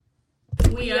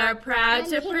We are proud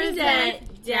to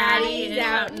present Daddy's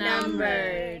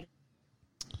Outnumbered.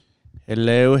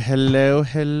 Hello. Hello.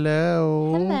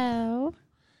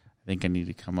 I think I need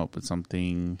to come up with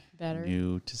something Better.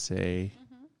 new to say.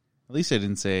 Mm-hmm. At least I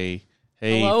didn't say,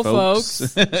 hey, hello,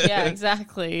 folks. Yeah,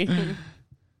 exactly.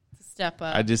 Step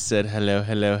up. I just said hello.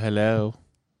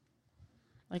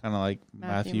 Like kind of like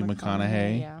Matthew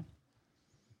McConaughey. Yeah.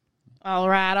 All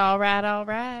right. All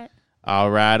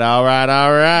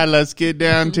right. Let's get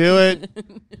down to it.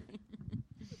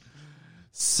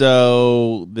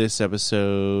 So this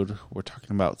episode, we're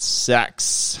talking about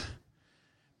sex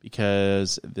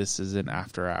because this is an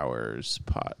after hours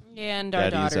pot. And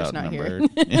our daughter's not here.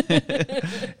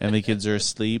 And the kids are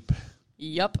asleep.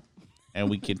 Yep. And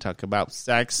we can talk about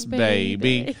sex,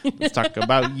 baby. Let's talk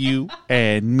about you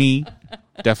and me.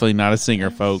 Definitely not a singer,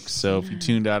 folks. So if you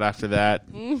tuned out after that,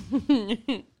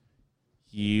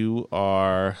 you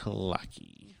are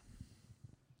lucky.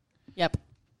 Yep.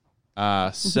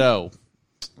 So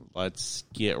let's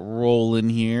get rolling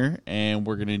here, and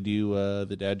we're going to do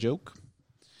the dad joke.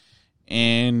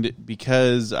 And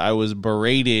because I was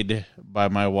berated by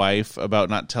my wife about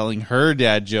not telling her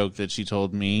dad joke that she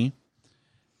told me,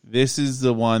 this is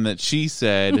the one that she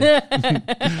said.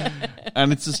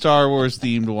 And it's a Star Wars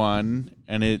themed one.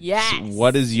 And it's,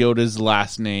 What is Yoda's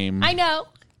last name? I know.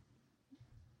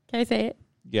 Can I say it?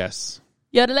 Yes.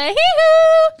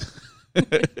 Yodelay-hee-hoo!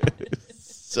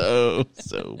 So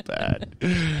bad.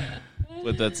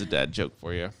 But that's a dad joke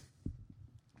for you.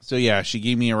 So yeah, she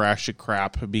gave me a rash of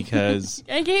crap because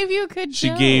I gave you a good joke. She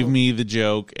gave me the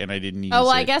joke and I didn't use it. Oh,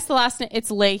 well, I guess the last name,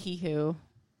 it's Leahy-hoo.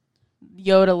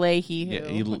 Yoda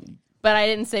Leahy-hoo. Yeah, but I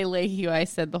didn't say Leahy-hoo. I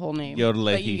said the whole name. Yoda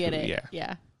Leahy-hoo, but you get it.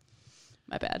 Yeah.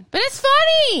 My bad. But it's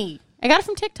funny. I got it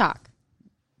from TikTok.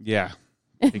 Yeah.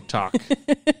 TikTok.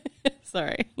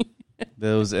 Sorry.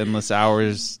 Those endless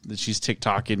hours that she's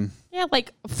TikToking. Yeah,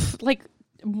 like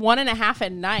 1.5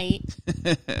 at night.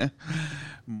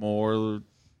 More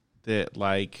that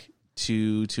like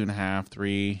 2.5,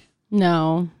 3.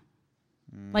 No.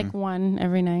 Like 1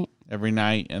 every night. Every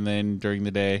night and then during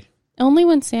the day. Only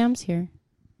when Sam's here.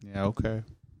 Yeah, okay.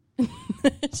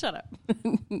 Shut up.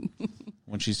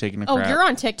 When she's taking a crap. Oh, you're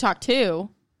on TikTok too.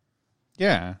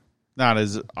 Yeah. Not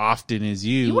as often as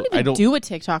you. You wouldn't even do a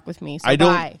TikTok with me, so I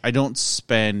bye. don't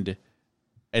spend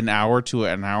an hour to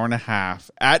an hour and a half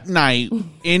at night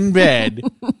in bed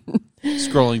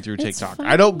scrolling through TikTok. Funny.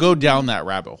 I don't go down that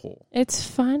rabbit hole. It's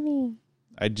funny.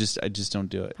 I just don't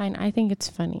do it. Fine, I think it's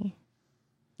funny.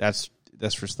 That's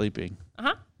for sleeping.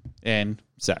 Uh-huh. And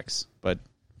sex. But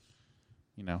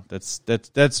you know, that's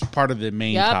part of the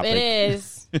main topic. Yep, it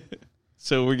is.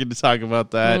 So we're going to talk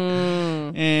about that.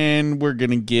 And we're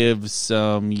going to give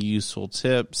some useful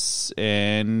tips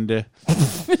and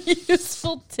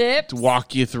useful tips.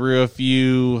 Walk you through a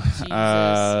few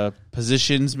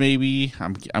positions maybe.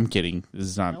 I'm kidding. This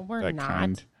is not that not.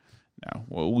 kind. No,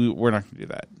 we're not going to do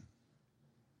that.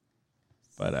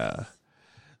 But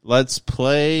let's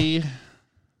play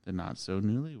the Not So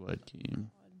Newlywed game.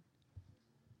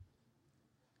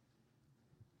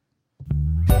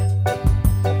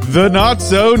 The Not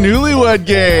So Newlywed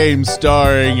Game,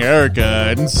 starring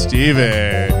Erica and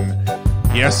Steven.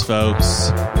 Yes, folks,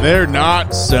 they're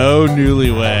not so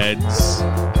newlyweds,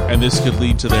 and this could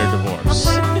lead to their divorce.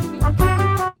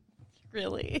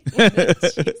 Really?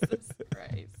 Jesus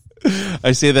Christ.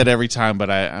 I say that every time, but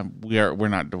we're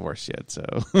not divorced yet, so.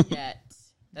 Yet.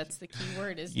 That's the key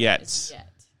word, isn't yet. It? Yet.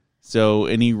 So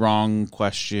any wrong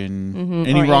question,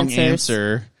 any wrong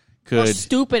answer could... Or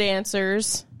stupid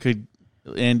answers. Could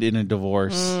end in a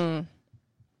divorce. Are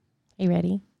you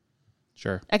ready?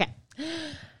 Sure. Okay.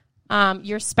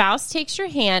 Your spouse takes your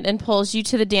hand and pulls you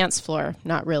to the dance floor.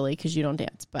 Not really, because you don't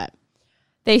dance, but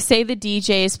they say the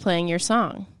DJ is playing your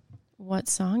song. What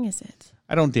song is it?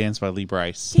 I Don't Dance by Lee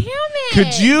Brice. Damn it!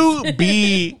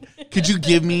 Could you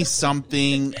give me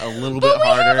something a little bit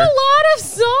harder? We have a lot of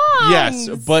songs. Yes,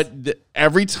 but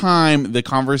every time the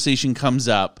conversation comes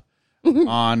up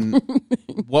on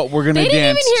what we're going to dance to. They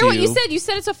didn't even hear what you said. You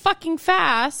said it's a fucking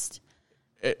fast.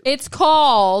 It's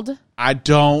called I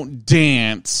Don't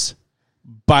Dance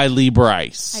by Lee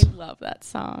Brice. I love that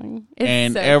song.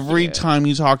 It's so every cute. time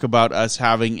you talk about us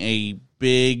having a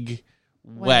big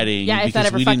wedding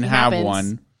because we didn't have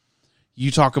one, you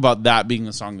talk about that being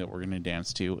the song that we're going to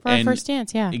dance to. For our first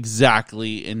dance, yeah.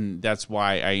 Exactly, and that's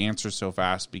why I answer so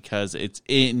fast, because it's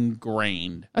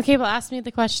ingrained. Okay, well, ask me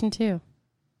the question too.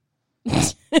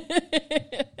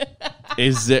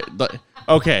 Is it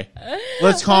okay?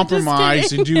 Let's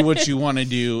compromise and do what you want to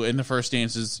do. And the first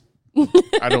dance is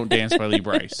I Don't Dance by Lee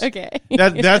Brice. Okay,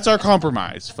 that's our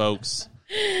compromise, folks.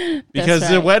 Because That's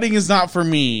the right. wedding is not for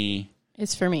me.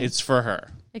 It's for me. It's for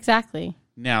her. Exactly.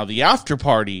 Now, the after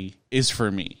party is for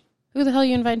me. Who the hell are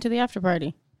you inviting to the after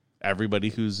party? Everybody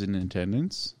who's in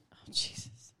attendance. Oh, Jesus.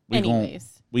 We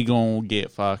Anyways. We gonna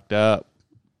get fucked up.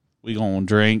 We gonna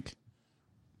drink.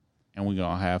 And we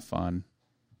gonna have fun.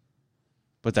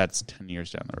 But that's 10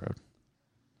 years down the road.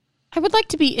 I would like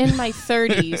to be in my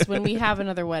 30s when we have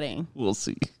another wedding. We'll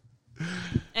see.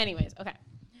 Anyways, okay.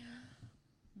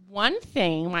 One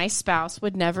thing my spouse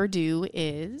would never do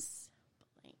is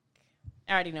blank.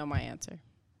 I already know my answer.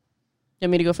 You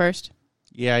want me to go first?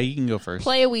 Yeah, you can go first.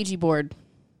 Play a Ouija board.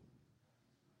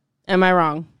 Am I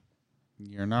wrong?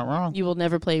 You're not wrong. You will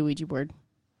never play a Ouija board.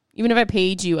 Even if I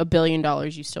paid you $1 billion,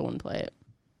 you still wouldn't play it.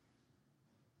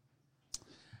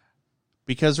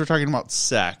 Because we're talking about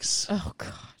sex. Oh,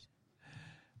 God.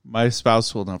 My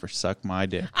spouse will never suck my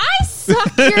dick. I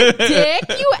suck your dick,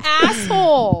 you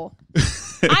asshole.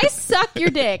 I suck your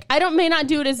dick. I may not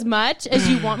do it as much as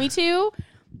you want me to,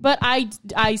 but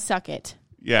I suck it.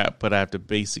 Yeah, but I have to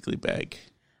basically beg.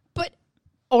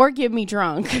 Or get me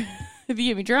drunk. If you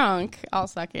get me drunk, I'll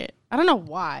suck it. I don't know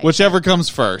why. Whichever comes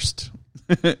first.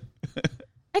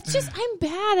 It's just I'm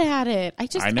bad at it.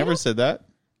 I never said that.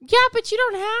 Yeah, but you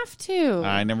don't have to.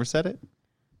 I never said it.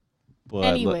 But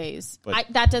Anyways, but-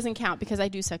 that doesn't count because I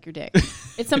do suck your dick.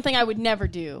 It's something I would never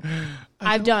do.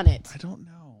 I've done it. I don't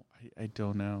know. I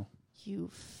don't know. You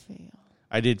fail.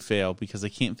 I did fail because I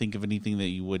can't think of anything that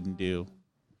you wouldn't do.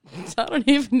 I don't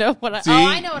even know what I... See? Oh,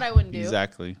 I know what I wouldn't do.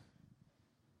 Exactly.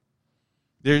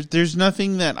 There's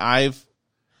nothing that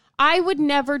I would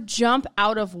never jump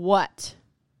out of what?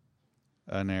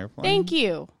 An airplane. Thank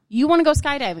you. You want to go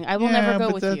skydiving. I will never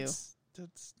go with you.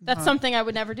 That's That's something I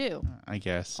would never do. I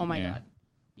guess. Oh, my yeah. God.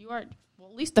 You are... Well,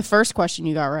 at least the first question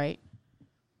you got right.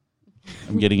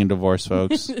 I'm getting a divorce,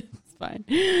 folks. It's fine.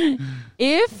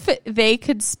 If they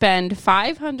could spend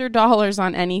 $500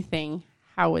 on anything,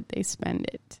 how would they spend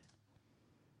it?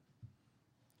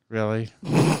 Really?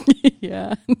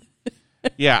 Yeah.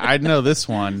 Yeah, I know this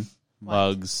one.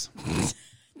 Mugs.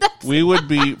 We would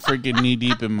be freaking knee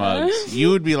deep in mugs. You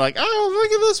would be like, oh,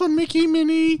 look at this one, Mickey,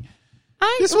 Minnie.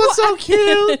 This one's so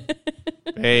cute.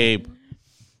 Babe,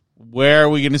 where are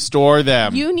we going to store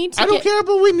them? You need to I don't care,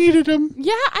 but we needed them.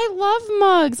 Yeah, I love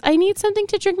mugs. I need something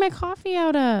to drink my coffee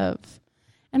out of.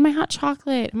 And my hot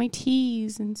chocolate, my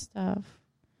teas and stuff.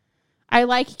 I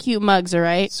like cute mugs, all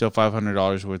right? So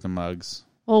 $500 worth of mugs.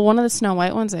 Well, one of the Snow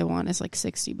White ones I want is like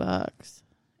 $60.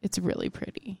 It's really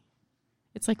pretty.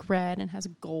 It's like red and has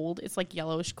gold. It's like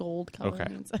yellowish gold color.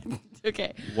 Okay.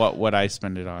 Okay. What would I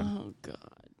spend it on? Oh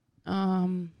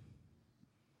God.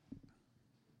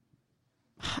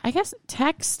 I guess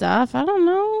tech stuff. I don't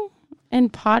know.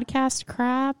 And podcast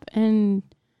crap and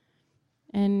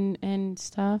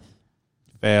stuff.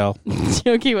 Fail.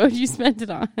 Okay, what would you spend it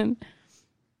on?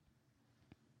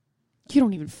 You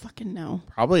don't even fucking know.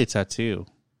 Probably a tattoo.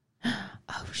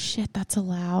 Oh shit, that's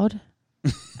allowed.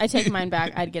 I take mine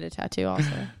back. I'd get a tattoo also.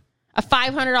 A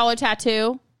 $500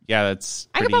 tattoo. Yeah, that's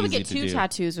I could probably easy get to 2 do.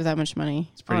 tattoos with that much money.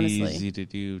 It's pretty honestly. easy to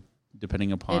do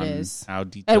depending upon It is. how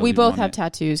detailed And we you both want have it.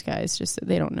 tattoos, guys. Just so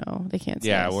they don't know. They can't see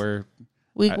Yeah, us.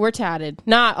 we're tatted.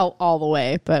 Not all the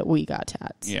way, but we got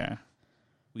tats. yeah.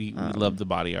 We love the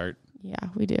body art. Yeah,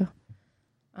 we do.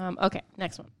 Okay,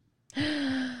 next one.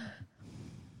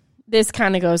 This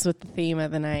kind of goes with the theme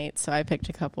of the night, so I picked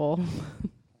a couple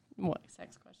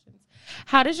sex questions.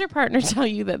 How does your partner tell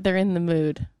you that they're in the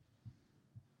mood?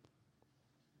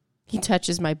 He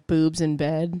touches my boobs in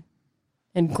bed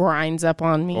and grinds up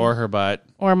on me. Or her butt.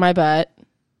 Or my butt.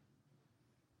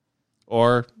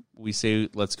 Or we say,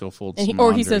 let's go fold And some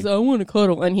or he laundry. says, I want to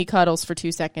cuddle. And he cuddles for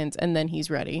 2 seconds, and then he's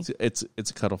ready. It's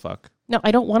a cuddle fuck. No,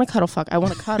 I don't want to cuddle fuck. I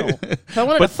want to cuddle. If I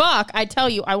wanted to fuck, I'd tell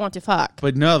you I want to fuck.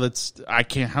 But no, I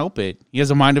can't help it. He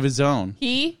has a mind of his own.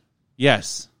 He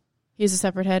Yes. has a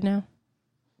separate head now?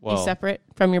 Well, He's separate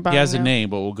from your body he has now? a name,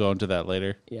 but we'll go into that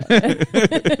later. Yeah.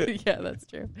 Yeah, that's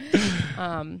true.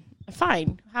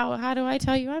 Fine. How do I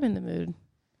tell you I'm in the mood?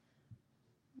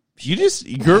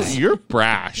 You're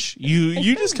brash.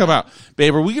 You just come out,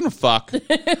 babe. Are we gonna fuck?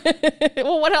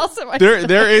 Well, what else am I?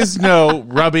 There is no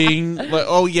rubbing. Like,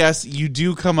 oh yes, you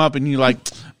do come up and you like,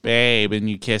 babe, and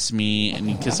you kiss me and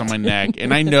you kiss on my neck.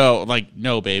 And I know, like,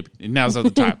 no, babe, now's not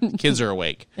the time. Kids are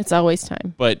awake. It's always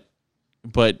time. But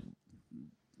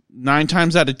 9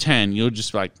 times out of 10, you'll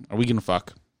just be like, are we gonna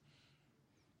fuck?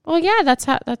 Well, yeah,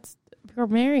 we're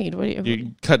married. What do you?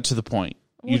 You cut to the point.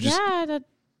 Well, You just, yeah,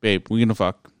 babe, we gonna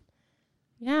fuck?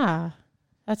 yeah.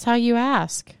 That's how you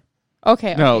ask.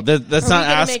 Okay. No, okay. that's Are not we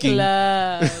gonna asking. Make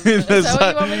love? Is that what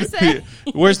you want me to say?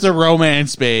 Where's the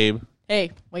romance, babe?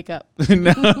 Hey, wake up.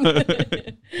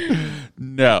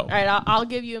 No. All right, I'll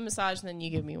give you a massage, and then you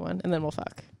give me one, and then we'll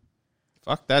fuck.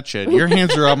 Fuck that shit. Your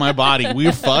hands are on my body.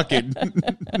 We're fucking.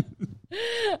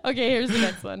 Okay, here's the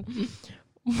next one.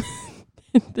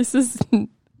 This is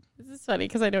funny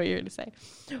because I know what you're going to say.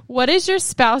 What is your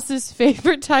spouse's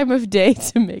favorite time of day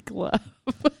to make love?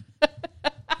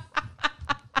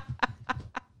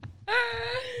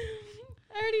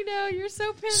 I already know. You're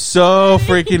so pissed. So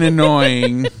freaking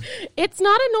annoying. It's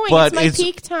not annoying. But it's my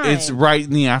peak time. It's right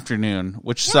in the afternoon,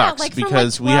 which sucks like from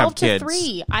because like we have 12 to kids.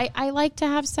 3. I like to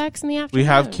have sex in the afternoon. We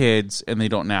have kids and they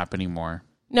don't nap anymore.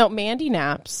 No, Mandy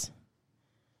naps.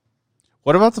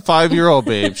 What about the 5-year-old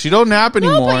babe? She don't nap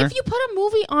anymore. No, but if you put a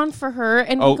movie on for her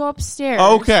and we go upstairs.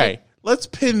 Okay. Let's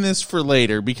pin this for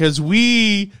later because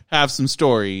we have some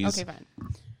stories. Okay, fine.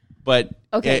 But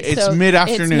it's so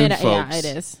mid-afternoon, it's folks. Yeah, it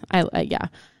is.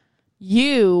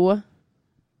 Yeah.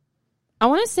 I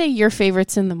want to say your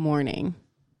favorite's in the morning.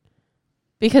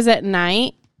 Because at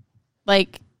night,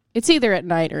 like, it's either at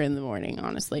night or in the morning,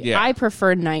 honestly. Yeah. I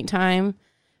prefer nighttime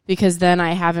because then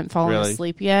I haven't fallen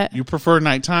asleep yet. You prefer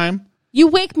nighttime? You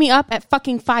wake me up at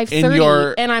fucking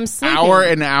 5:30 and I'm sleeping. Hour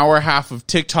and hour half of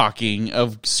TikToking,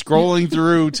 of scrolling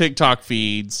through TikTok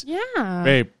feeds. Yeah.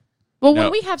 Babe. Well, No.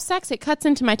 when we have sex, it cuts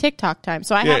into my TikTok time,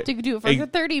 so I have to do it for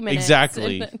 30 minutes.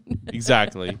 Exactly.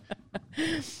 Exactly.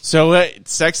 So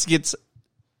sex gets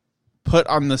put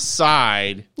on the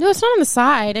side. No, it's not on the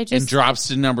side. I just and drops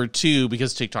to number 2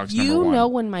 because TikTok's number 1. You know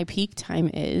when my peak time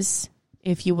is.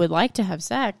 If you would like to have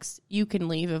sex, you can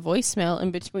leave a voicemail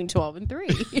in between 12 and 3.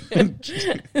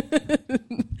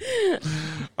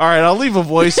 All right, I'll leave a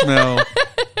voicemail.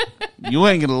 You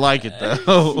ain't gonna like it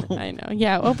though. I know.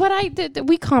 Yeah. Well, but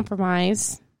we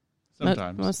compromise.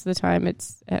 Sometimes. Most of the time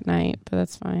it's at night, but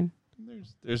that's fine.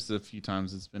 There's a few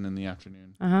times it's been in the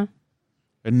afternoon. Uh-huh.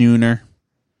 A nooner.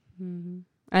 Mm-hmm.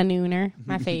 A nooner,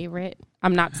 my favorite.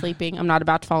 I'm not sleeping. I'm not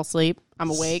about to fall asleep.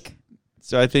 I'm awake.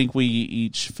 So I think we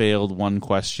each failed one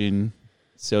question.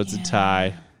 So it's a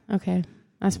tie. Okay.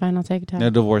 That's fine. I'll take a tie. No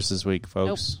divorce this week,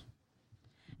 folks. Nope.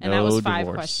 And that was 5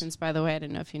 divorce. questions, by the way. I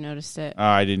didn't know if you noticed it.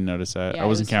 I didn't notice that. Yeah, I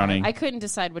wasn't counting. I couldn't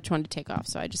decide which one to take off,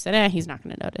 so I just said, he's not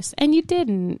going to notice. And you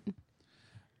didn't.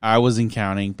 I wasn't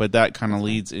counting, but that kind of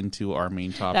leads into our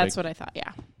main topic. That's what I thought,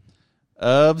 yeah.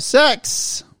 Of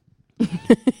sex.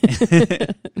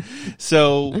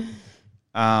 So,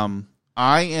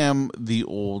 I am the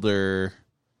older,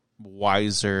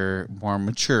 wiser, more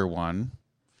mature one,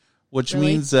 which Really?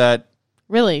 means that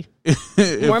Really?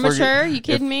 if More we're- mature? You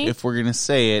kidding me? If we're gonna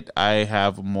say it, I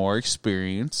have more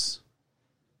experience.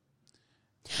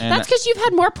 And That's because you've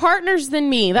had more partners than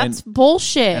me. That's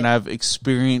bullshit. and I've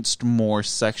experienced more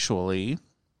sexually.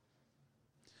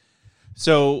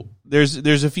 So there's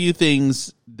a few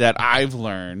things that I've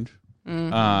learned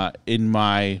in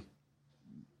my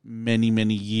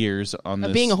many years on Of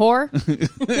this. being a whore?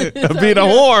 Of being a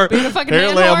whore. Being a fucking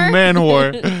Apparently man I'm a man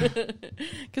whore.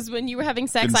 Because when you were having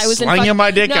sex, Been I was slinging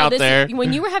my dick out there.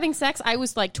 When you were having sex, I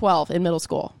was like 12 in middle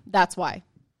school. That's why.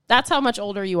 That's how much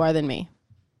older you are than me,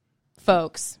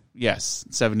 folks. Yes,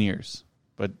 7 years.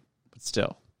 But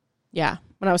still. Yeah.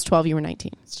 When I was 12, you were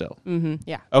 19. Still. Mm-hmm.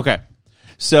 Yeah. Okay.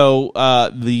 So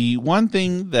the one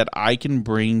thing that I can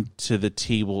bring to the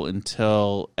table and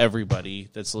tell everybody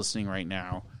that's listening right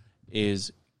now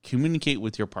is communicate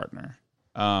with your partner.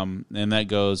 And that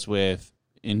goes with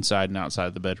inside and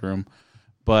outside the bedroom.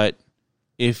 But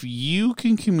if you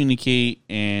can communicate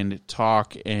and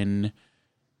talk and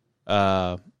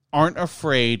aren't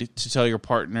afraid to tell your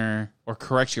partner or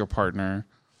correct your partner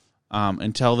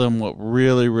and tell them what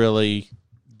really, really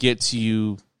gets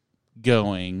you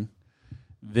going,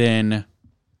 then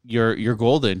you're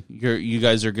golden. You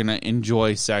guys are gonna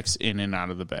enjoy sex in and out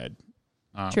of the bed.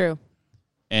 True.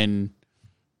 And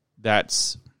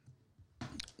that's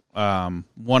one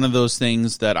of those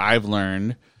things that I've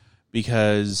learned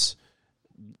because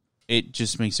it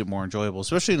just makes it more enjoyable,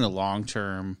 especially in a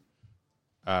long-term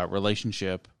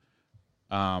relationship.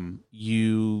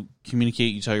 You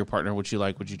communicate, you tell your partner what you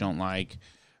like, what you don't like,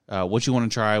 what you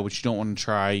want to try, what you don't want to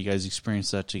try. You guys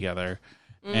experience that together.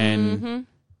 And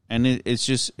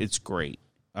it's great.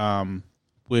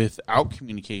 Without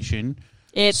communication,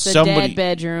 It's a dead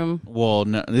bedroom. Well,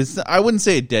 no, I wouldn't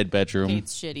say a dead bedroom.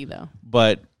 It's shitty, though.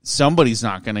 But somebody's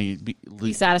not going to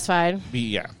Be satisfied.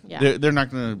 Yeah. Yeah. They're not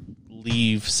going to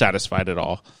leave satisfied at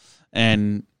all.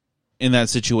 And in that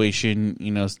situation,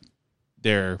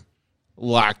 they're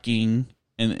lacking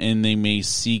and they may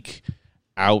seek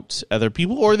out other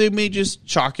people, or they may just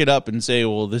chalk it up and say,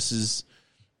 well, this is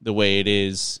the way it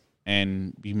is,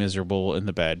 and be miserable in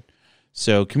the bed.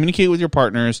 So communicate with your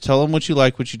partners. Tell them what you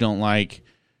like, what you don't like.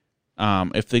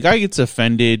 If the guy gets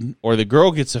offended or the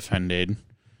girl gets offended,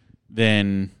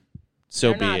 then so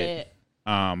They're be not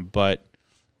it. But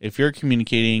if you're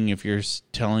communicating, if you're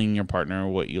telling your partner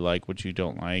what you like, what you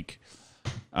don't like,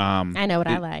 I know what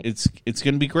I like. It's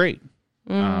going to be great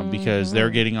because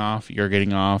they're getting off, you're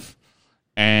getting off,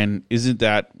 and isn't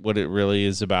that what it really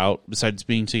is about? Besides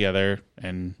being together,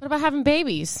 and What about having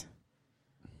babies?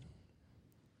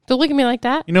 Don't look at me like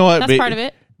that. you know what? That's part of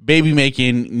it. Baby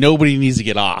making, nobody needs to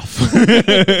get off.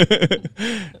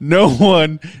 No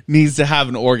one needs to have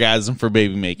an orgasm for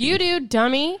baby making. You do,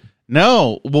 dummy.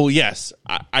 No. Well, yes,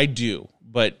 I do,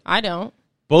 but I don't.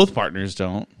 both partners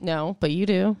don't. No, but you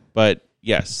do. But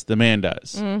yes, the man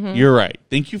does. Mm-hmm. You're right.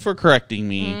 Thank you for correcting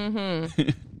me.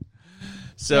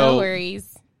 No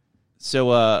worries.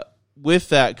 So with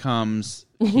that comes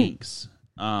kinks.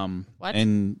 What?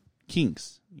 And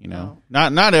kinks, you know.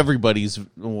 Not everybody's,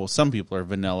 well, some people are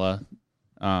vanilla,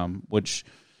 which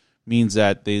means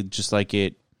that they just like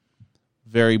it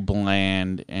very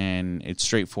bland and it's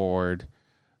straightforward.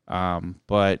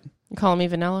 But You calling me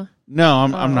vanilla? no,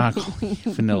 I'm not calling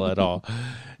you vanilla at all.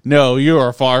 No, you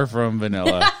are far from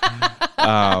vanilla.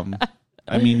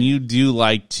 I mean, you do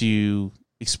like to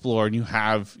explore, and you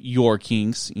have your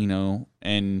kinks, you know,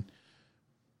 and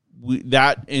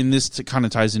this kind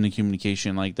of ties into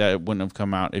communication. Like, that wouldn't have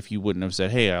come out if you wouldn't have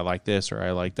said, "Hey, I like this," or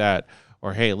 "I like that,"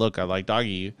 or "Hey, look, I like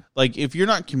doggy." Like, if you're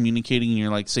not communicating and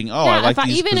you're like saying, "Oh, I like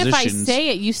these even positions," if I say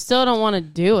it, you still don't want to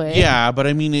do it. yeah, but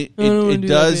I mean, it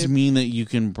does mean that you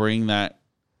can bring that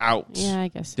out. Yeah, I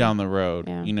guess so. Down the road.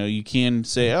 Yeah. You know, you can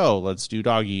say, "Oh, let's do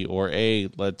doggy," or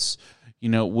let's, you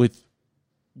know, with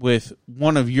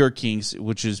one of your kinks,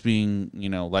 which is being, you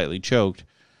know, lightly choked.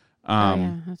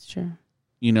 Yeah, that's true.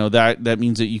 You know, that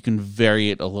means that you can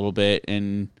vary it a little bit,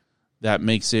 and that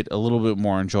makes it a little bit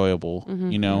more enjoyable.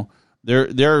 Mm-hmm. You know,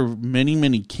 there are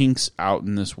many kinks out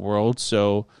in this world,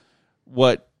 so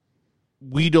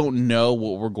we don't know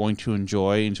what we're going to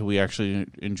enjoy until we actually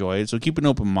enjoy it. So keep an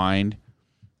open mind.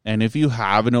 And if you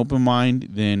have an open mind,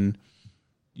 then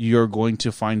you're going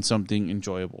to find something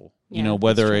enjoyable. Yeah, you know,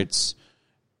 whether it's,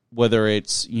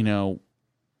 you know,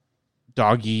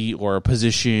 doggy or a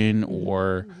position,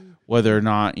 or whether or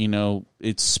not, you know,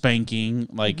 it's spanking.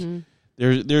 Like,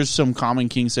 there's some common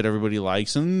kinks that everybody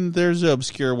likes, and there's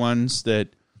obscure ones that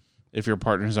if your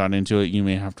partner's not into it, you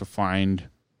may have to find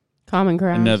Common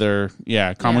ground.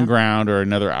 common ground or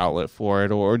another outlet for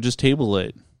it, or just table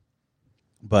it.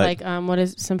 But like, what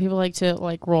is, some people like to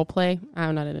like role play.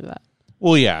 I'm not into that.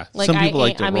 well, yeah, Like, some people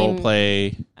like to role mean,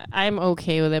 play. I'm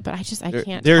okay with it, but I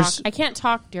can't there's- talk. I can't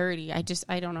talk dirty. I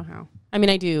don't know how. I mean,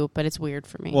 I do, but it's weird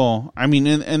for me. Well, I mean,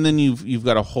 and then you've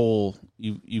got a whole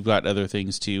you've got other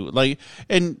things too. Like,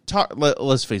 and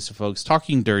let's face it, folks.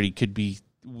 Talking dirty could be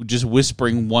just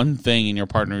whispering one thing in your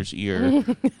partner's ear.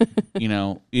 You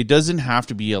know, it doesn't have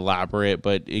to be elaborate,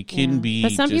 but it can be.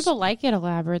 But some people like it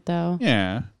elaborate, though.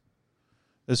 Yeah,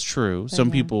 that's true. Some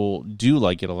people do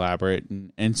like it elaborate,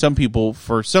 and some people,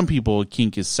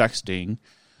 kink is sexting.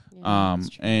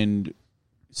 And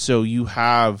so you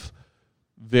have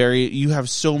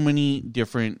so many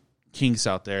different kinks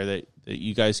out there that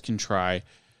you guys can try.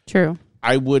 True.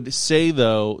 I would say,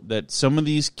 though, that some of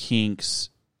these kinks,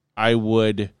 I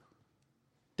would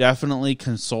definitely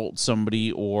consult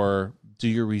somebody or do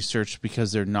your research,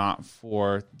 because they're not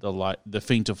for the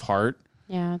faint of heart.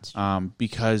 Yeah, it's true.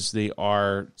 Because they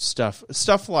are stuff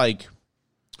like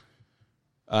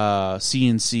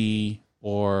CNC,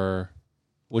 or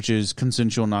which is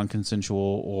consensual,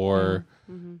 non-consensual, or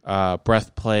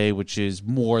breath play, which is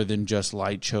more than just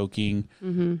light choking,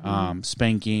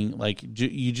 spanking. Like,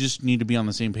 you just need to be on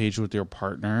the same page with your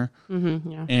partner.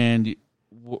 Yeah. And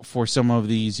for some of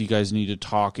these, you guys need to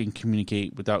talk and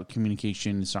communicate. Without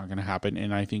communication, it's not going to happen.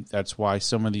 And I think that's why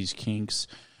some of these kinks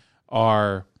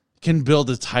can build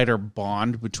a tighter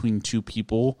bond between two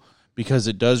people, because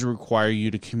it does require you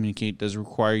to communicate, does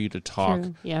require you to talk,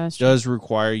 True. Yeah, that's true. does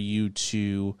require you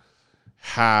to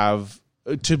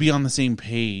be on the same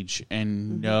page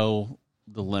and know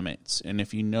the limits. And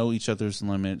if you know each other's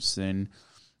limits, then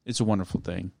it's a wonderful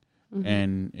thing.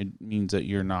 And it means that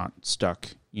you're not stuck,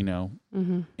 you know,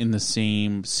 in the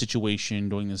same situation,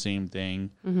 doing the same thing.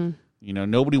 You know,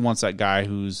 nobody wants that guy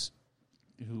who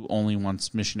only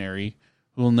wants missionary,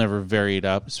 who will never vary it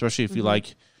up, especially if you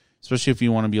especially if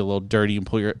you want to be a little dirty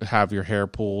and have your hair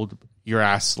pulled, your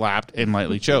ass slapped, and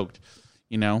lightly choked.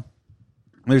 You know,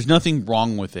 there's nothing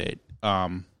wrong with it.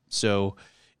 So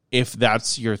if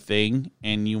that's your thing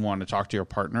and you want to talk to your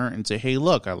partner and say, "Hey,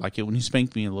 look, I like it when you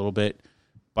spank me a little bit,"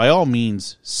 by all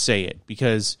means, say it,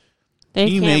 because They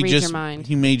he can't may read just your mind.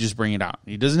 he may just bring it out.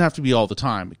 It doesn't have to be all the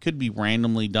time. It could be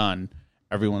randomly done,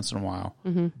 every once in a while.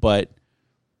 But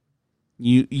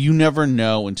you never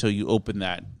know until you open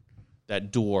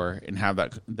that door and have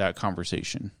that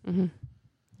conversation.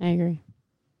 I agree.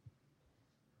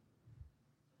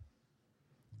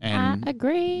 And I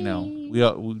agree. you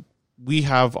know, we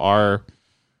have our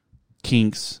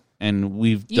kinks, and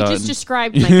we've You done. just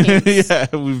described my kinks. Yeah,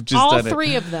 we've just All done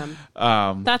three of them.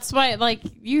 it. That's why, like,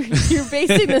 you're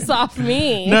basing this off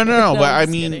me. No. But I'm I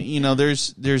just mean, kidding. you know,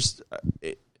 there's.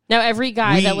 Now every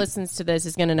guy We- that listens to this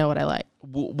is going to know what I like.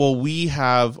 Well, we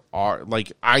have our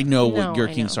I know No, what your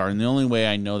I kinks know. are, and the only way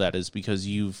I know that is because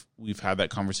we've had that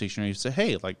conversation where you say,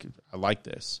 "Hey, like I like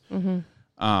this,"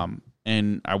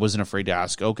 and I wasn't afraid to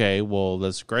ask. Okay, well,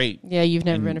 that's great. Yeah, you've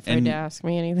never And- been afraid and- to ask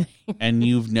me anything. And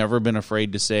you've never been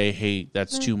afraid to say, "Hey,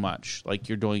 that's too much. Like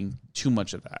you're doing too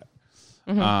much of that."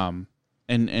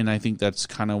 And I think that's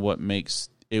kind of what makes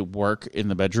it work in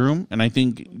the bedroom. And I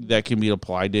think that can be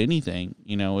applied to anything.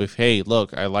 You know, if, hey,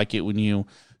 look, I like it when you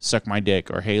suck my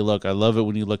dick, or hey, look, I love it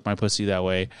when you lick my pussy that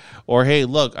way, or hey,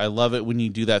 look, I love it when you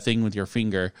do that thing with your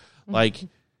finger. Like,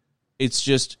 it's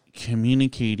just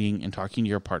communicating and talking to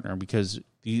your partner, because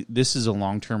this is a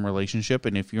long-term relationship,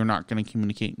 and if you're not going to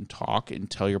communicate and talk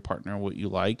and tell your partner what you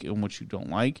like and what you don't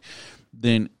like,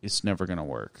 then it's never going to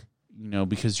work. You know,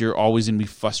 because you're always going to be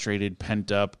frustrated,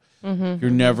 pent up. You're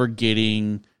never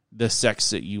getting the sex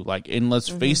that you like. And let's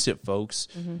face it, folks,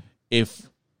 if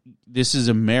this is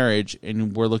a marriage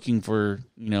and we're looking for,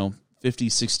 50,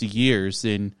 60 years,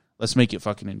 then let's make it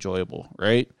fucking enjoyable,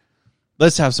 right?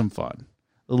 Let's have some fun.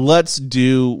 Let's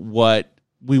do what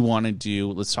we want to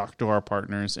do. Let's talk to our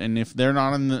partners. And if they're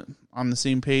not on the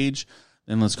same page,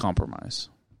 then let's compromise.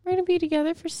 We're going to be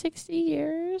together for 60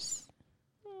 years.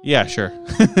 Yeah, sure.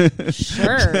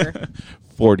 Sure.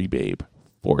 40, babe.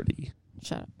 40.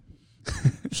 Shut up.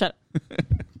 Shut up.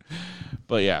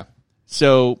 But yeah,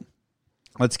 so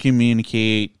let's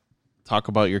communicate, talk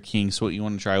about your kinks, what you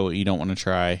want to try, what you don't want to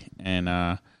try.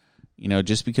 And,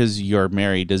 just because you're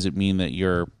married doesn't mean that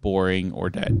you're boring or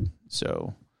dead.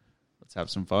 So let's have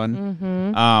some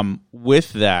fun.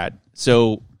 With that,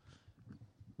 so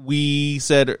we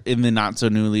said in the Not So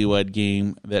Newlywed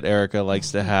game that Erica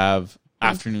likes to have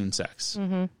afternoon sex,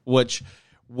 which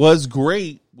was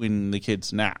great when the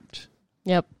kids napped.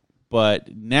 Yep.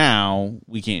 But now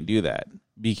we can't do that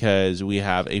because we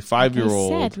have a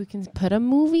 5-year-old. Like I said, we can put a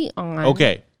movie on.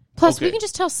 Okay. Plus, Okay. we can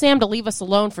just tell Sam to leave us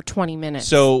alone for 20 minutes.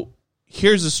 So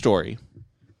here's the story.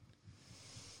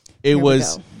 It Here we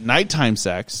was go. nighttime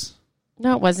sex.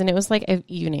 No, it wasn't. It was like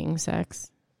evening sex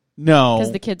No.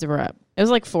 because the kids were up. It was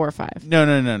like 4 or 5.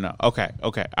 No. Okay.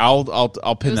 I'll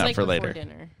It pin was that like for before later.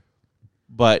 dinner.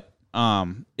 But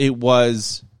it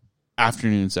was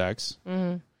afternoon sex.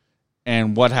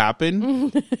 And what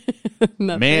happened?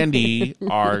 Mandy,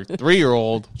 our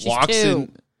 3-year-old, walks 2.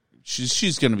 in.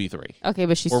 She's going to be 3. Okay,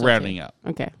 but she's We're still rounding 2. up.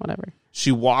 Okay, whatever.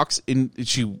 She walks in.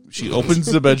 She opens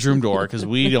the bedroom door because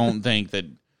we don't think that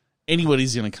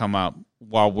anybody's going to come up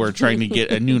while we're trying to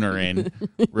get a nooner in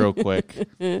real quick.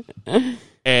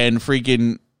 And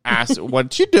freaking asks,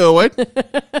 "What you doing?"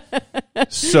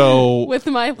 So With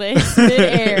my legs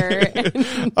midair.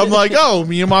 I'm like, "Oh,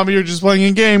 me and mommy are just playing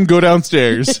a game. Go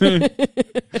downstairs."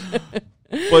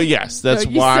 But yes, that's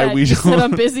why we You said, I'm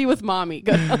don't. busy with mommy.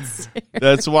 Go downstairs.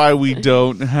 That's why we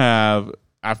don't have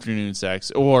afternoon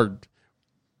sex, or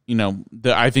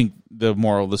I think the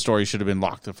moral of the story should have been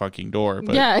lock the fucking door.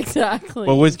 But, Yeah, exactly.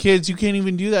 but with kids, you can't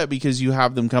even do that because you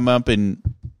have them come up and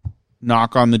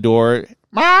knock on the door.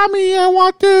 "Mommy, I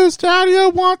want this. Daddy, I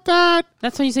want that.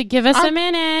 That's when you say, give us a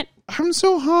minute. I'm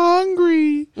so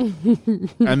hungry."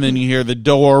 And then you hear the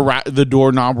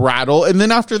doorknob rattle, and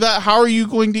then after that, how are you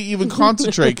going to even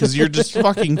concentrate? Because you're just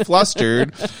fucking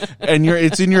flustered, and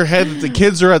it's in your head that the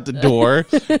kids are at the door,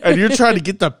 and you're trying to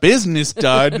get the business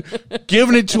done,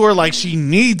 giving it to her like she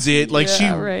needs it, like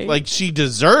right. like she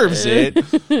deserves it,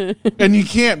 and you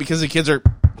can't because the kids are.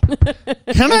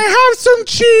 "Can I have some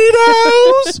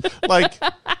Cheetos?" Like,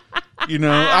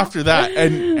 after that,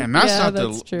 and that's Yeah, not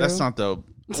that's true. that's not the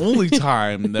only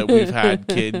time that we've had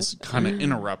kids kind of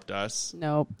interrupt us.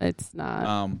 No, it's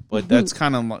not. But that's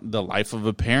kind of the life of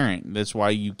a parent. That's why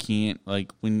you can't,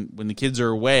 like, when the kids are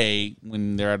away,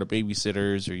 when they're at a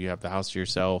babysitter's or you have the house to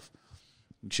yourself,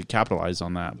 you should capitalize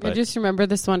on that. I But just remember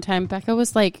this one time, Becca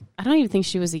was like, I don't even think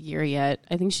she was a year yet.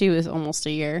 I think she was almost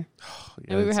a year.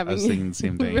 yeah, And I was thinking the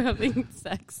same we were thing. having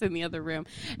sex in the other room.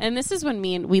 And this is when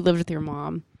we lived with your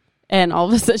mom. And all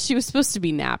of a sudden, she was supposed to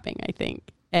be napping, I think.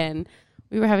 And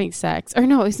we were having sex. Or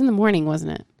no, it was in the morning,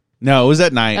 wasn't it? No, it was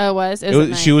at night. Oh, it was? It It was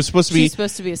was- at she night. was supposed to be. She was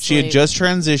supposed to be She had asleep. just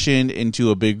transitioned into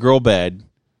a big girl bed.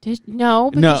 No,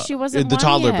 because No, she wasn't the one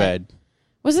toddler yet. bed.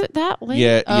 Was it that late?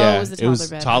 Yeah, oh, yeah. It was the It toddler was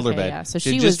bed. toddler Okay, bed. Yeah. So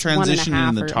She she just was 1.5 transitioned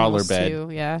in the or toddler almost bed. 2.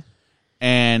 Yeah.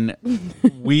 And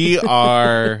we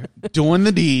are doing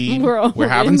the deed. We're We're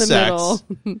having in the sex.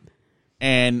 middle.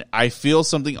 And I feel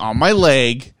something on my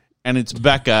leg, and it's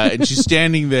Becca, and she's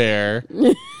standing there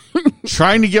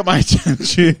trying to get my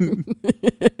attention.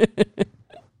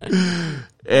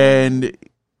 And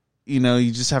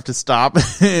you just have to stop.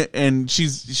 And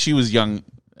she was young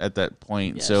at that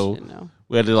point, Yeah, so she didn't know.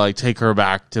 we had to take her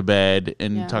back to bed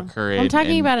and Yeah. tuck her in. I'm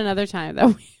talking and- about another time.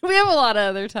 That we have a lot of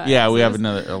other times. Yeah, we have It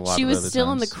was- a lot. She of was other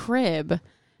still in the times. crib,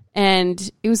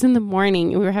 and it was in the morning.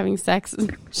 And we were having sex,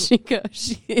 and she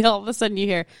all of a sudden you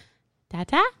hear,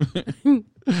 "Dada,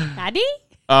 Daddy."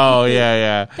 Oh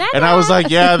yeah. And I was like,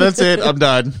 yeah, that's it. I'm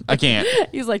done. I can't.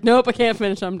 He's like, "Nope, I can't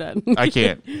finish. I'm done." I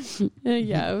can't.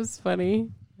 Yeah, it was funny.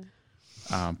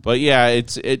 But yeah,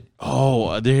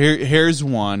 here's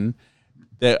one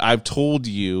that I've told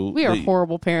you. We are that-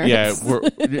 horrible parents. Yeah,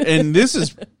 and this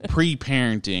is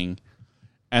pre-parenting,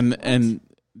 and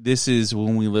this is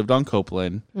when we lived on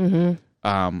Copeland.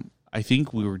 Mm-hmm. I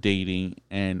think we were dating,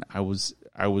 and I was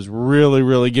really,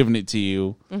 really giving it to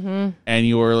you, and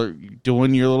you were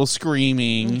doing your little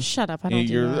screaming. Shut up! I and don't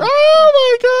do you're, that. oh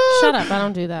my god! Shut up! I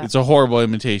don't do that. It's a horrible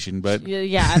imitation, but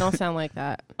Yeah, I don't sound like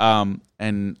that.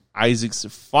 and Isaac's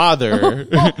father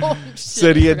Oh, shit,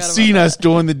 said he I had forgot seen about us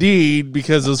doing the deed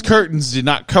because those curtains did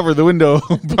not cover the window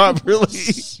properly.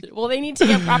 that. Well, they need to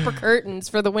get proper curtains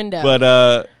for the window.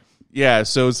 But yeah,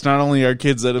 so it's not only our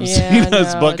kids that have Yeah, seen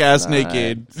us no, buck it's ass not.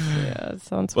 naked, Yeah, it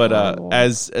sounds but horrible.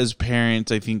 as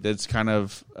parents, I think that's kind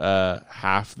of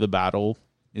half the battle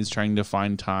is trying to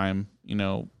find time.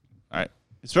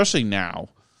 Especially now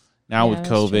Yeah, with that's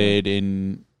COVID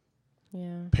and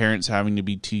yeah. parents having to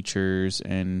be teachers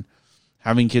and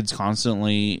having kids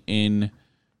constantly in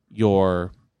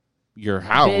your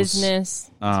house.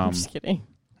 Business. I'm Um, just kidding.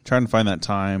 trying to find that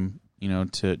time,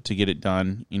 to get it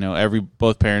done.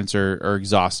 Both parents are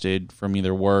exhausted from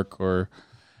either work or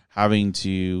having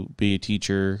to be a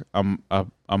teacher,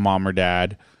 a mom or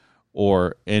dad,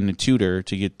 and a tutor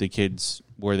to get the kids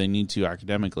where they need to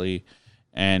academically,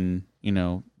 and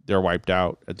they're wiped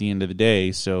out at the end of the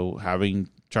day. So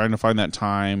trying to find that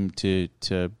time to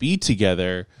be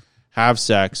together, have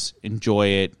sex, enjoy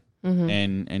it,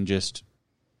 and just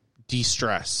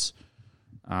de-stress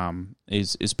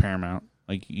is paramount.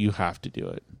 Like, you have to do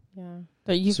it. Yeah.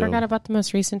 But you So- forgot about the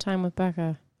most recent time with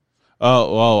Becca.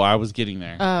 Oh, I was getting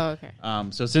there. Oh, okay.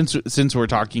 So since we're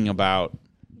talking about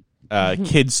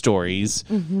kid stories,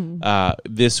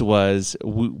 this was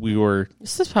we were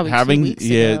This was probably having 2 weeks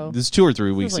ago. this is 2 or 3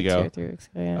 This weeks was like ago. 2 or 3 weeks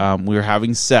ago, yeah. We were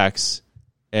having sex,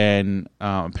 and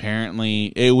apparently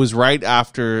it was right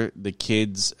after the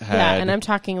kids had Yeah, and I'm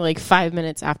talking like 5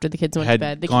 minutes after the kids went to had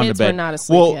bed. The gone kids to bed. were not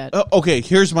asleep Well, yet. okay,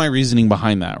 here's my reasoning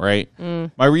behind that, right?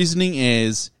 My reasoning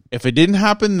is, if it didn't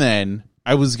happen then,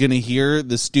 I was going to hear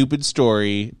the stupid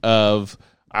story of,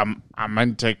 I'm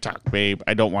on TikTok, babe.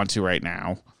 I don't want to right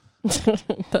now.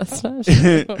 That's not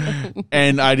true.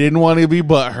 And I didn't want to be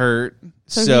butthurt.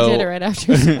 So he did it right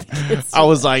after the kids. I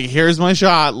was like, here's my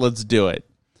shot. Let's do it.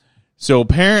 So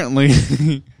apparently,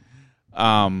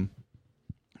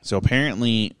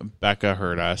 Becca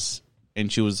heard us,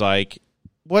 and she was like,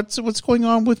 what's going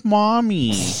on with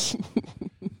mommy?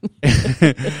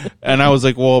 And I was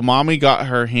like, well, mommy got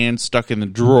her hand stuck in the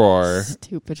drawer,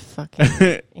 Stupid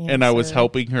fucking and I was answer.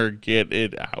 helping her get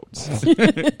it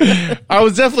out. I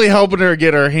was definitely helping her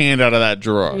get her hand out of that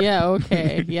drawer. Yeah,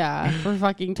 okay. Yeah, for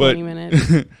fucking But- 20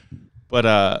 minutes.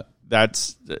 But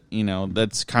that's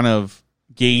kind of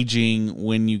gauging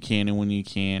when you can and when you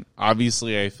can't.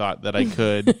 Obviously, I thought that I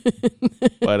could,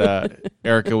 but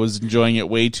Erica was enjoying it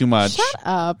way too much, Shut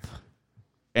up.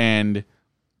 and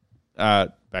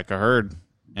Becca heard,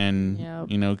 and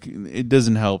Yep. it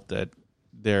doesn't help that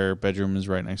their bedroom is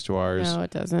right next to ours. No,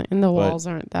 it doesn't. And the walls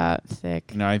aren't that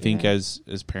thick. I think either.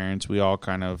 as parents, we all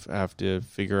kind of have to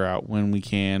figure out when we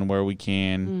can, where we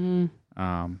can,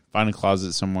 find a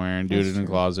closet somewhere and do That's it in a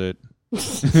true. closet.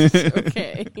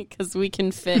 Okay, because we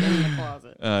can fit in the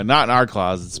closet. Not in our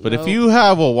closets, but if Nope. you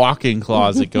have a walk-in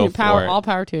closet, go for it. All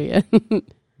power to you.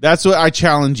 That's what I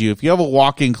challenge you. If you have a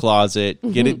walk-in closet,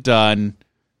 get it done,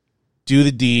 do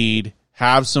the deed,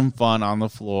 have some fun on the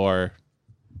floor,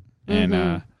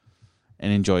 and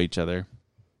enjoy each other.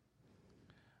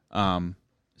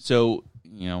 So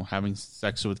having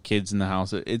sex with kids in the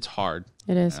house, it's hard.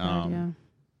 It is hard, yeah.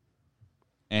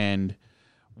 And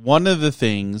one of the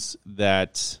things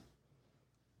that,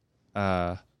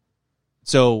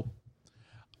 so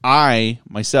I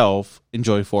myself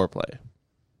enjoy foreplay.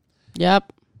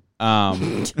 Yep.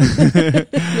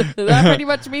 That pretty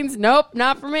much means nope,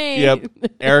 not for me. Yep.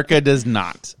 Erica does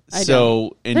not.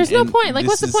 So there's no point. Like,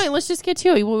 what's the point? Let's just get to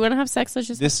it. We want to have sex. Let's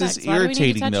just. This have is sex. Why do we need to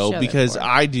irritating touch though each other because for?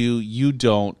 I do, you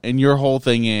don't, and your whole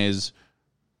thing is,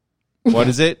 what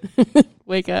is it?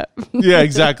 Wake up. Yeah,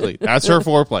 exactly. That's her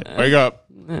foreplay. Wake up.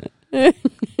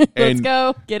 Let's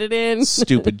go. Get it in.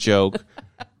 Stupid joke,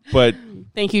 but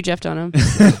Thank you, Jeff Dunham.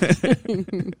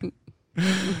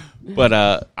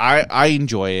 I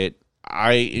enjoy it.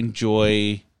 I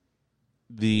enjoy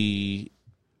the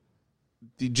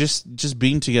just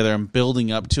being together and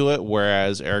building up to it,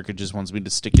 whereas Erica just wants me to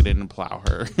stick it in and plow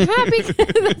her.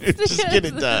 Just Just get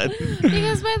it done.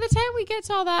 Because by the time we get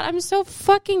to all that, I'm so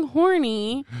fucking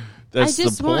horny. That's I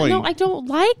just the point. No, I don't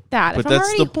like that. But if I'm that's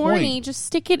already the horny, point. just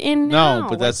stick it in now. No,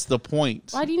 but that's the point.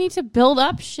 Why do you need to build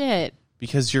up shit?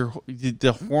 Because the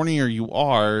hornier you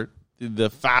are,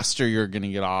 the faster you're going to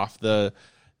get off. The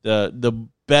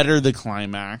better the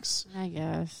climax. I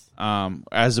guess.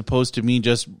 As opposed to me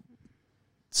just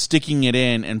sticking it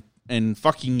in and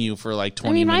fucking you for like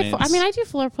 20 minutes. I do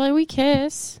foreplay. We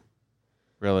kiss.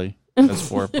 Really? That's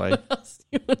foreplay. What else do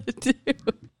you want to do?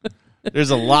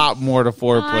 There's a lot more to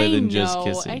foreplay than just know.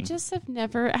 kissing. I just have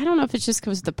never. I don't know if it's just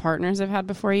because the partners I've had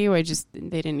before you. They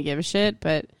didn't give a shit.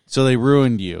 But So they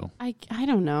ruined you. I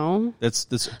don't know. That's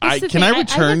this. the Can thing. I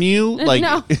return you? Like,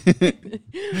 No. I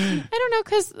don't know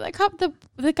because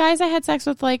the guys I had sex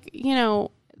with, like, you know,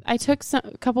 I took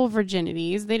a couple of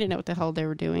virginities. They didn't know what the hell they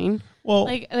were doing. well,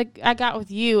 Like I got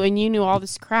with you and you knew all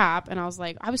this crap, and I was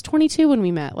like, I was 22 when we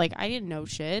met. Like, I didn't know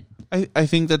shit. I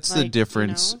think that's the like,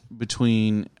 difference you know?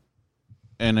 between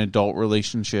an adult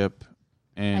relationship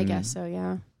and I guess so.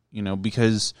 Yeah. you know,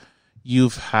 because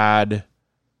you've had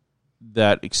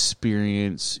that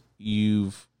experience,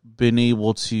 you've been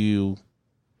able to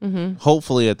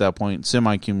hopefully at that point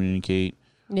semi-communicate.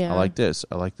 Yeah. I like this,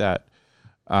 I like that.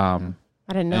 I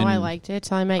didn't know I and- liked it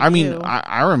till I met I mean, you.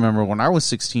 I remember when I was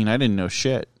 16, I didn't know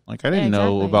shit. Like, I didn't Yeah,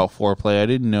 know exactly. about foreplay. I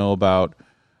didn't know about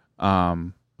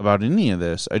any of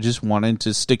this. I just wanted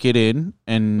to stick it in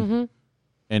and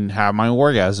have my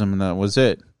orgasm, and that was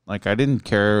it. Like, I didn't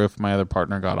care if my other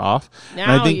partner got off. And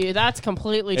I Now think, that's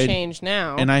completely changed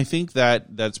now. and I think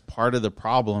that that's part of the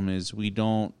problem is we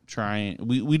don't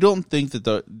we don't think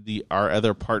that our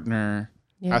other partner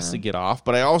has to get off.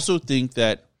 But I also think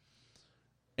that,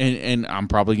 and I'm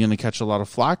probably going to catch a lot of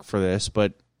flack for this,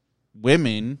 but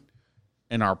women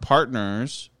and our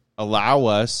partners allow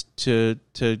us to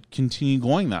continue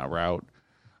going that route.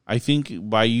 I think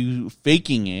by you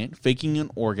faking an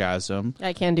orgasm,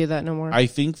 I can't do that no more. I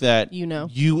think that You know.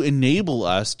 you enable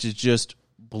us to just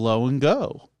blow and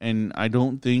go. And I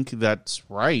don't think that's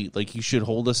right. Like, you should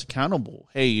hold us accountable.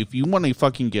 Hey, if you want to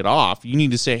fucking get off, you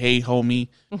need to say, hey, homie,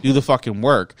 do the fucking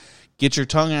work. Get your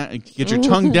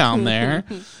tongue down there.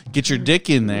 Get your dick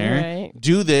in there. Right.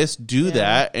 Do this, do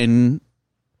that, and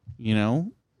you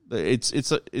know, it's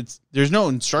there's no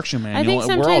instruction manual. I think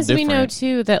We're all sometimes we different. know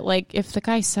too that, like, if the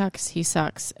guy sucks, he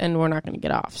sucks, and we're not going to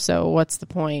get off. So what's the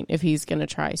point if he's going to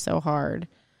try so hard?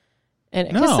 And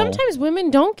because No. sometimes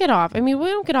women don't get off. I mean, we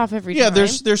don't get off every Yeah, time.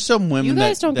 there's some women You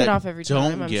guys that don't get that off every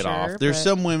don't time, I'm get sure, off. There's but-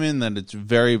 some women that it's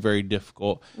very, very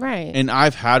difficult. Right. And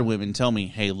I've had women tell me,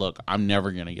 hey, look, I'm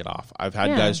never going to get off. I've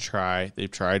had Yeah. guys try.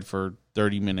 They've tried for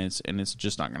 30 minutes, and it's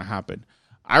just not going to happen.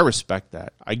 I respect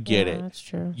that. I get Yeah, it. that's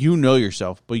true. You know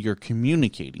yourself, but you're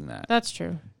communicating that. That's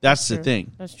true. That's the true.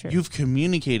 thing. That's true. You've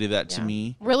communicated that to Yeah.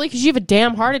 me. Really? Because you have a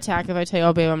damn heart attack if I tell you,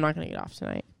 oh, babe, I'm not going to get off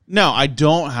tonight. No, I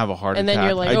don't have a heart And attack. then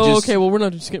you're like, I oh, just, okay, well, we're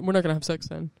not going to have sex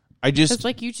then. I just, It's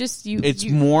like it's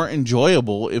more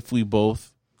enjoyable if we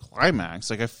both climax.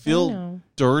 Like, I feel know.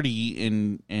 dirty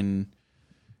and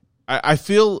I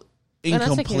feel And that's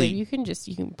okay. incomplete.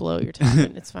 You can blow your top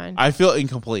and it's fine. I feel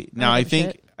incomplete. Now, don't I give a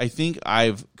think shit.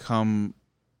 I've come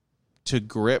to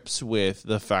grips with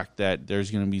the fact that there's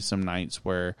going to be some nights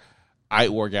where I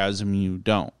orgasm, you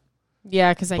don't.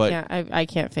 Yeah, because But- I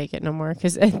can't fake it no more.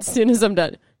 Because as soon as I'm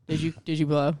done, did you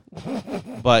blow?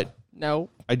 But No.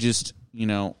 I just,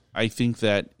 I think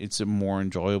that it's a more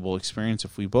enjoyable experience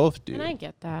if we both do. And I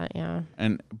get that. Yeah.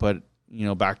 But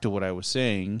back to what I was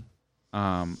saying,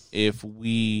 if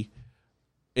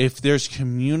there's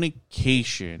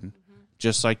communication,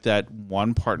 just like that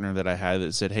one partner that I had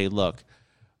that said, hey, look,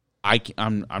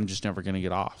 I'm just never going to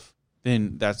get off,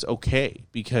 then that's okay,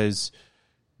 because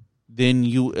then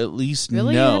you at least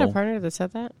Really? know. You had a partner that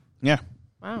said that? Yeah.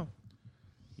 Wow.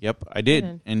 Yep, I did.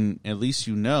 Good. And at least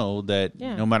you know that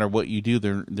Yeah. no matter what you do,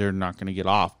 they're not going to get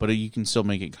off, but you can still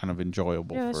make it kind of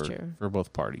enjoyable Yeah, that's true. for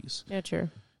both parties. Yeah, true.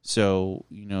 So,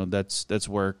 that's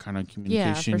where kind of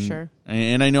communication. Yeah, for sure.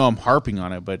 And I know I'm harping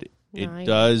on it, but No, I-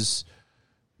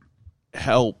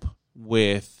 help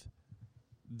with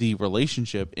the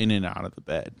relationship in and out of the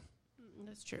bed.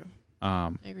 That's true.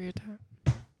 I agree with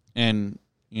that. And,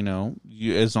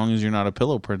 as long as you're not a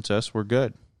pillow princess, we're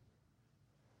good.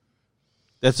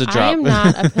 That's a job. I am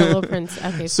not a pillow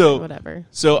princess. Okay, So- whatever.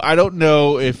 So I don't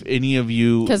know if any of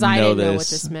you Because know I didn't this. know what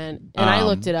this meant. And I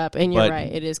looked it up, and you're but-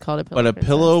 right. It is called a pillow But a princess.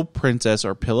 pillow princess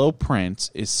or pillow prince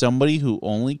is somebody who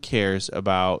only cares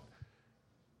about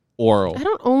oral. I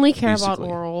don't only care about Basically.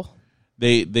 oral.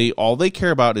 They all they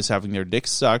care about is having their dick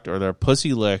sucked or their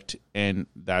pussy licked, and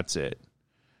that's it.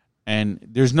 And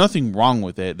there's nothing wrong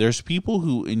with it. There's people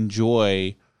who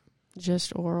enjoy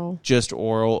Just oral. just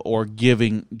oral or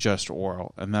giving just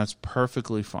oral, and that's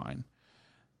perfectly fine.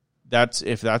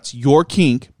 If that's your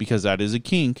kink, because that is a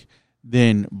kink,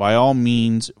 then by all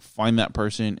means find that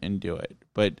person and do it.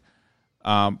 But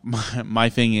my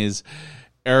thing is,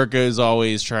 Erica is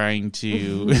always trying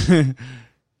to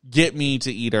get me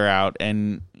to eat her out,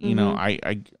 and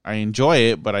I enjoy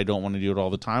it, but I don't want to do it all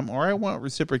the time, or I want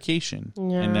reciprocation.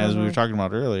 Yeah. And as we were talking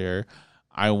about earlier,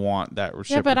 I want that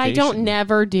reciprocation. Yeah, but I don't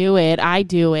never do it. I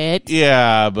do it.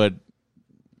 Yeah, but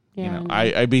Yeah,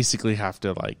 I basically have to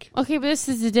Okay, but this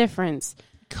is the difference.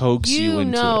 coax you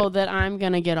into know it. that I'm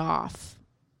going to get off.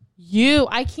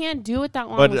 I can't do it that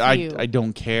long But with I you.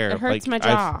 don't care. It hurts my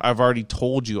jaw. I've already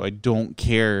told you I don't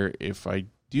care if I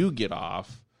do get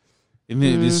off. And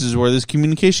this is where this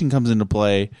communication comes into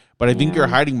play. But I think you're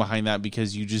hiding behind that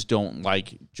because you just don't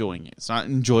like enjoying it. It's not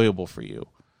enjoyable for you.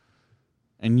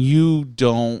 And you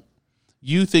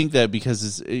think that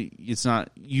because it's not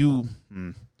you.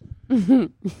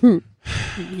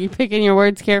 You picking your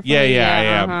words carefully? Yeah, I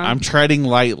am. uh-huh. I'm treading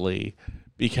lightly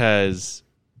because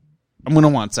I'm going to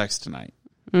want sex tonight.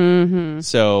 Mm-hmm.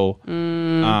 So,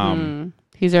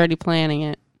 He's already planning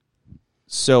it.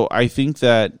 so I think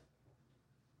that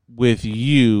with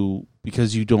you,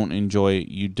 because you don't enjoy it,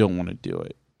 you don't want to do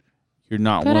it. You're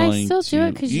not But I willing still to. do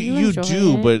it 'cause you enjoy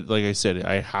do, it. but like I said,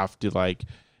 I have to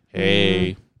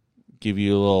hey, give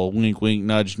you a little wink, wink,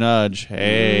 nudge, nudge.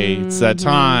 Hey, it's that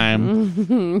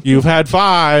time. You've had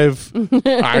 5.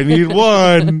 I need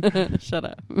 1. Shut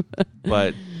up.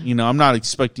 But I'm not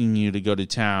expecting you to go to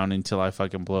town until I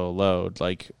fucking blow a load.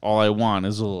 All I want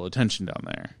is a little attention down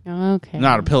there. Okay. I'm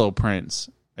not a pillow prince.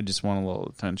 I just want a little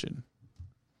attention.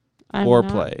 I'm Or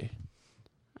not- play.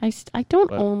 I don't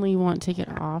But- only want to get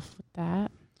off with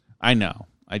that. I know.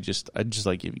 I just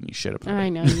like giving you shit about I it.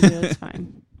 know you do. It's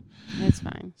fine. It's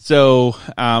fine. So,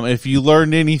 if you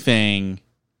learned anything,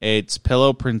 it's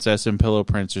Pillow Princess and Pillow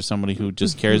Prince are somebody who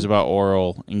just cares about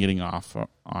oral and getting off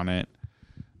on it.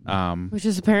 Which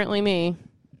is apparently me.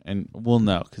 And we'll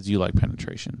know because you like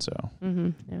penetration. So,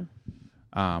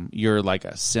 Yeah. you're like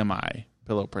a semi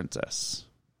Pillow Princess,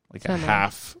 like a Semi.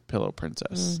 half Pillow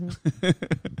Princess.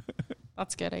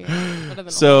 That's good. I guess. Better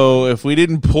than So if we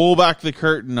didn't pull back the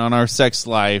curtain on our sex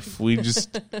life, we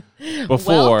just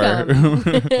before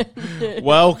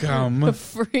welcome,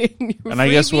 free. and I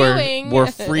guess viewing. we're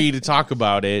free to talk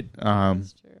about it.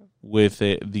 With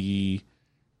the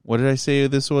what did I say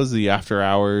this was, the after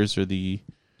hours or the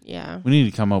Yeah. we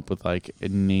need to come up with a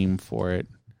name for it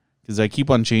because I keep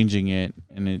on changing it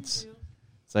and it's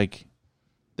like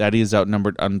Daddy is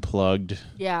Outnumbered Unplugged.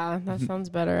 Yeah, that sounds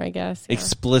better. I guess. Yeah.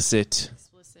 Explicit.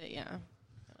 Explicit. Yeah.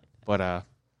 But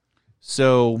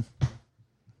so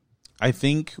I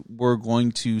think we're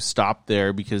going to stop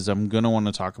there because I'm going to want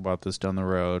to talk about this down the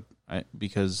road.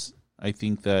 Because I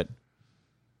think that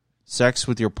sex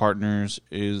with your partners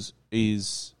is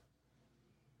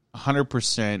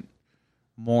 100%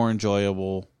 more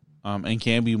enjoyable and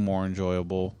can be more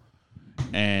enjoyable.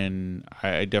 And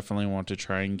I definitely want to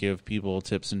try and give people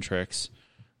tips and tricks,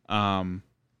 and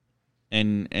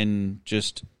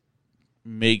just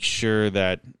make sure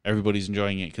that everybody's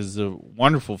enjoying it because it's a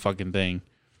wonderful fucking thing.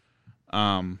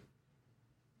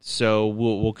 So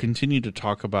we'll continue to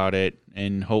talk about it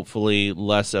and hopefully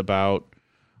less about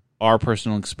our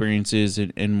personal experiences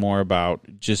and more about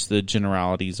just the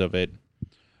generalities of it.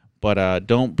 But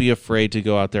don't be afraid to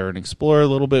go out there and explore a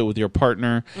little bit with your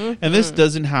partner. Mm-hmm. And this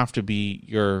doesn't have to be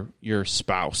your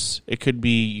spouse. It could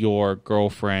be your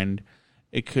girlfriend.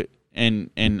 It could,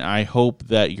 and I hope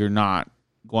that you're not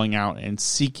going out and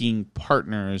seeking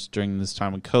partners during this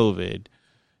time of COVID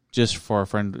just for a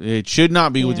friend. It should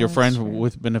not be with your friend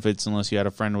with benefits unless you had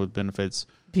a friend with benefits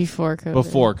before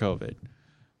COVID.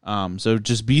 So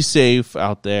just be safe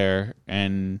out there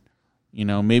and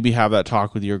maybe have that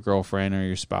talk with your girlfriend or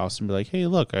your spouse and be like, hey,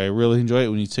 look, I really enjoy it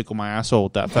when you tickle my asshole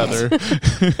with that feather.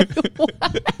 What?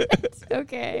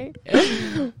 Okay.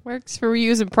 Works for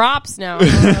using props now.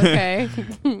 Okay.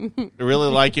 I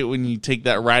really like it when you take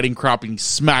that riding crop and you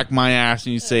smack my ass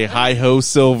and you say, hi ho,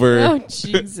 Silver. Oh,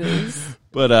 Jesus.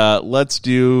 But let's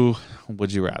do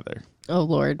Would You Rather. Oh,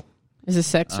 Lord. Is this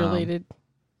sex related?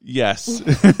 Yes.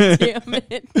 Damn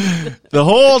it. The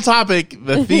whole topic,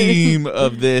 the theme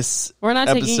of this We're not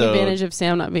taking episode advantage of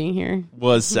Sam not being here.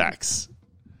 was sex.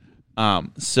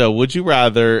 So would you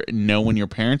rather know when your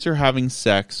parents are having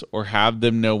sex or have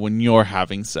them know when you're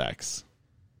having sex?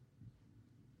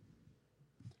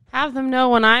 Have them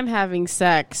know when I'm having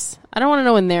sex. I don't want to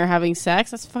know when they're having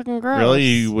sex. That's fucking gross. Really?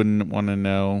 You wouldn't want to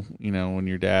know, when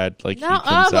your dad, he No,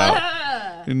 comes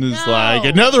out and is no. like,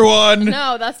 another one.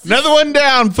 No, that's Another one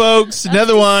down, folks.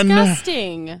 Another one.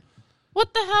 disgusting.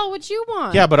 What the hell would you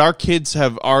want? Yeah, but our kids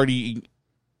have already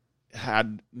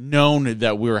had known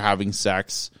that we were having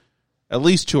sex at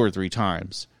least 2 or 3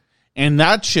 times. And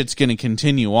that shit's going to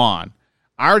continue on.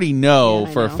 I already know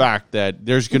for a fact that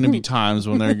there's going to be times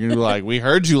when they're going to be like, we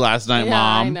heard you last night,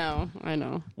 Mom. I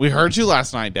know. We heard you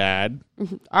last night, Dad.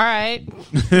 All right.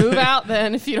 Move out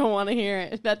then if you don't want to hear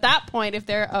it. At that point, if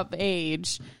they're of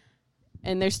age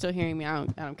and they're still hearing me, I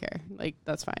don't care.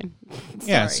 That's fine.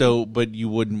 Yeah, Sorry. but you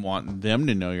wouldn't want them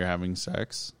to know you're having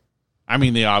sex. I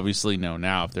mean, they obviously know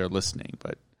now if they're listening,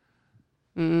 but...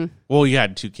 Well, you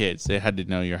had 2 kids. They had to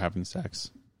know you're having sex.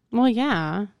 Well,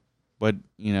 yeah. But,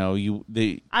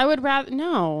 I would rather...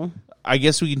 No. I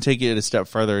guess we can take it a step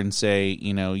further and say,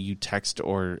 you text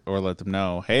or let them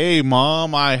know, hey,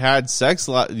 Mom, I had sex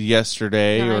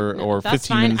yesterday or that's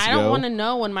 15 fine. minutes ago. I don't want to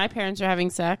know when my parents are having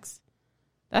sex.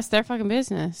 That's their fucking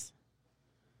business.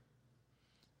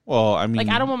 Well, I mean...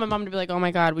 I don't want my mom to be like, oh,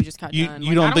 my God, we just got done.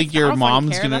 You don't think your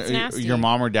mom's going to... Your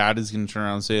mom or dad is going to turn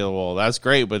around and say, well, that's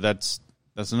great, but that's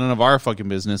none of our fucking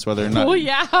business whether or not... Well,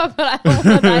 yeah, but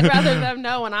I'd rather them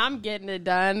know when I'm getting it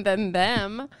done than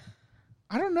them.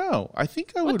 I don't know. I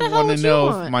think I What would the hell want would to you know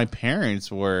want? if my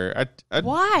parents were.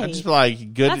 Why? I'd just be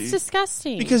like, good. That's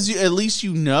disgusting. Because at least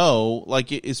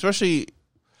especially...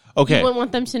 Okay. You wouldn't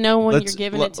want them to know when you're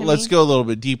giving it to me? Let's go a little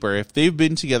bit deeper. If they've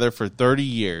been together for 30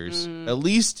 years, at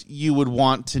least you would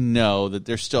want to know that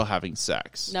they're still having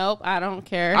sex. Nope, I don't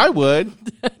care. I would.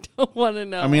 I don't want to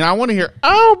know. I mean, I want to hear,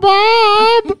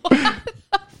 oh,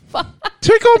 Mom!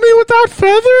 Tickle me with that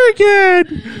feather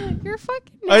again! You're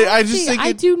fucking nasty. I just think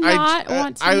I do not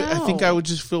want to know. I think I would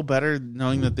just feel better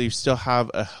knowing that they still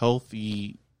have a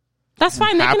healthy... That's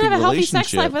fine. They can happy have a healthy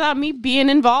sex relationship. life without me being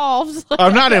involved.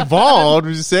 I'm not involved.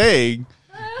 I'm just saying.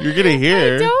 You're going to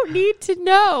hear. I don't need to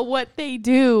know what they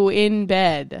do in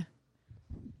bed.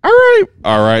 All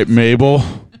right, Mabel.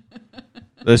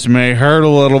 This may hurt a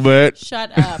little bit.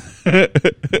 Shut up.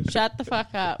 Shut the fuck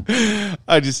up.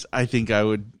 I think I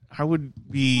would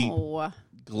be Oh.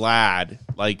 glad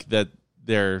that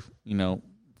they're,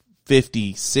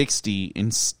 50, 60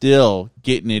 and still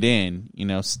getting it in,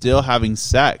 still having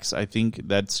sex. I think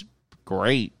that's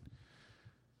great.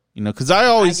 Because I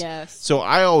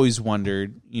always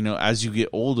wondered, as you get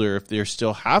older, if they're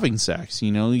still having sex.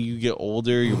 You get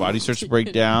older, your body starts to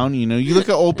break down. You look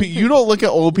at old people. You don't look at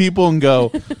old people and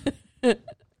go,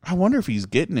 I wonder if he's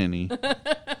getting any.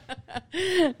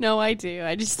 No, I do.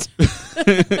 I just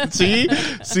See,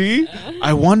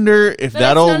 I wonder if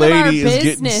that old lady is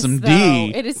getting some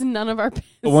D. It is none of our business.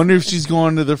 I wonder if she's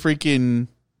going to to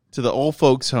the old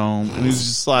folks' home and is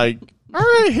just like, all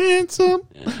right, handsome,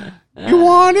 you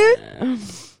want it?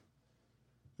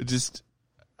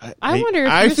 I wonder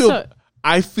if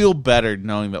I feel better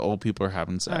knowing that old people are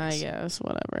having sex. I guess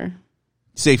whatever.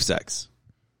 Safe sex.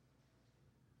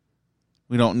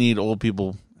 We don't need old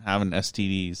people having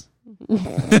STDs.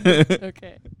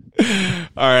 Okay.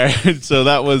 All right. So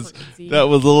that was a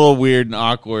little weird and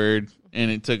awkward,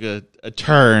 and it took a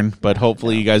turn, but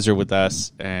hopefully you guys are with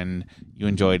us and you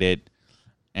enjoyed it,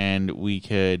 and we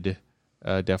could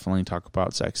definitely talk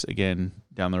about sex again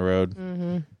down the road,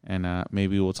 and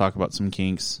maybe we'll talk about some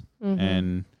kinks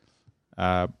and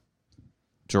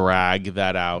drag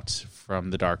that out from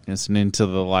the darkness and into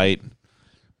the light.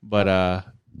 But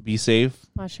be safe.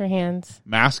 Wash your hands.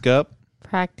 Mask up.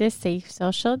 Practice safe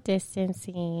social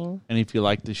distancing. And if you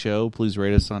like the show, please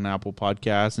rate us on Apple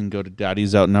Podcasts and go to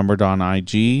Daddy's Outnumbered on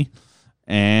IG.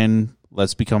 And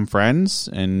let's become friends.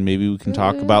 And maybe we can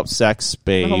talk about sex,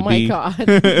 baby. Oh, my God.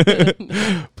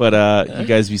 But you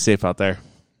guys be safe out there.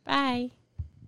 Bye.